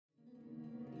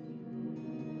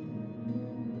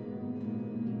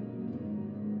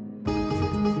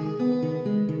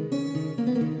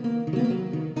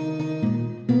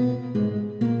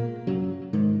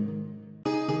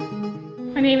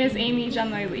name is Amy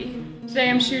Junlai Lee. Today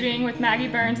I'm shooting with Maggie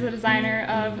Burns, the designer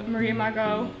of Maria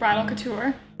Margot Bridal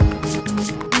Couture.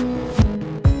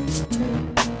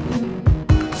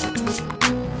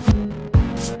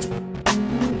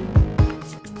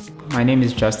 My name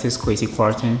is Justice Kwesi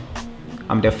Kwarteng.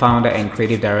 I'm the founder and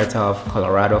creative director of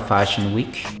Colorado Fashion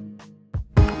Week.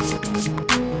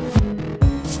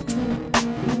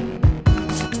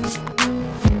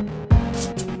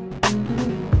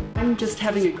 I'm just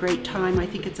having a great time. I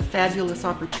think it's a fabulous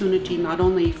opportunity, not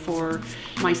only for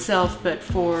myself, but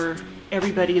for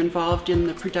everybody involved in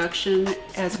the production,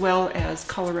 as well as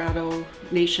Colorado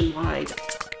nationwide.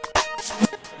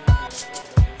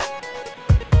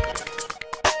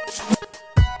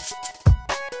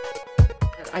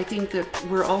 I think that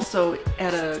we're also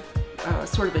at a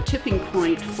sort of a tipping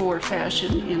point for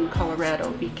fashion in Colorado,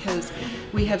 because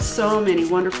we have so many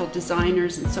wonderful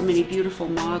designers and so many beautiful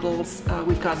models.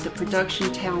 We've got the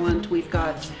production talent, we've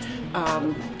got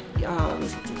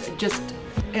just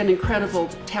an incredible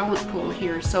talent pool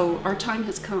here, so our time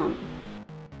has come.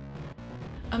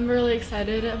 I'm really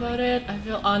excited about it. I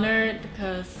feel honored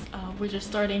because we're just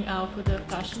starting out with the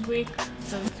Fashion Week,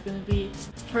 so it's going to be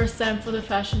first time for the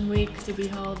Fashion Week to be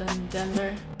held in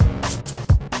Denver.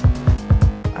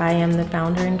 I am the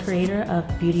founder and creator of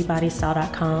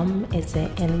BeautyBodyStyle.com. It's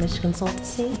an image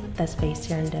consultancy that's based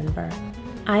here in Denver.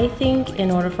 I think in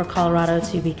order for Colorado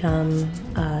to become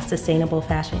a sustainable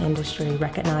fashion industry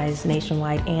recognized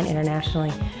nationwide and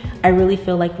internationally, I really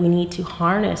feel like we need to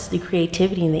harness the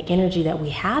creativity and the energy that we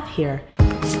have here.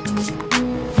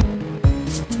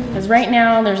 Because right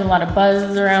now there's a lot of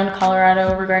buzz around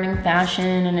Colorado regarding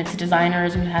fashion and its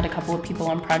designers. We've had a couple of people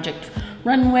on Project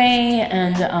Runway,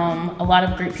 and a lot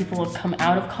of great people have come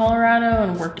out of Colorado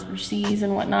and worked overseas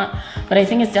and whatnot. But I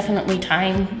think it's definitely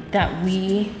time that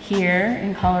we here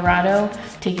in Colorado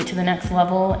take it to the next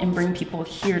level and bring people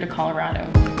here to Colorado.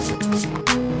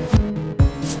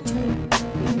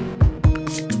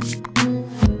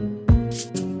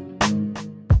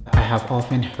 I have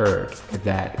often heard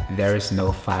that there is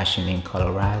no fashion in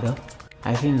Colorado.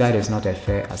 I think that is not a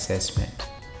fair assessment.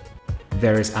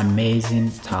 There is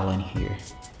amazing talent here.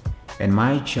 And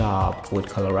my job with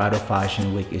Colorado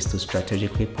Fashion Week is to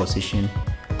strategically position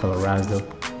Colorado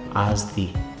as the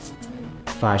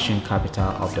fashion capital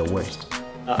of the West.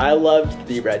 I loved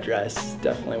the red dress,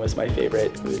 definitely was my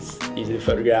favorite. It was easy to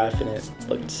photograph and it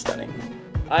looked stunning.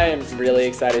 I am really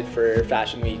excited for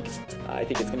Fashion Week. I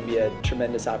think it's going to be a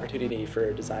tremendous opportunity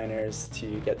for designers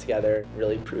to get together and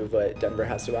really prove what Denver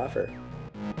has to offer.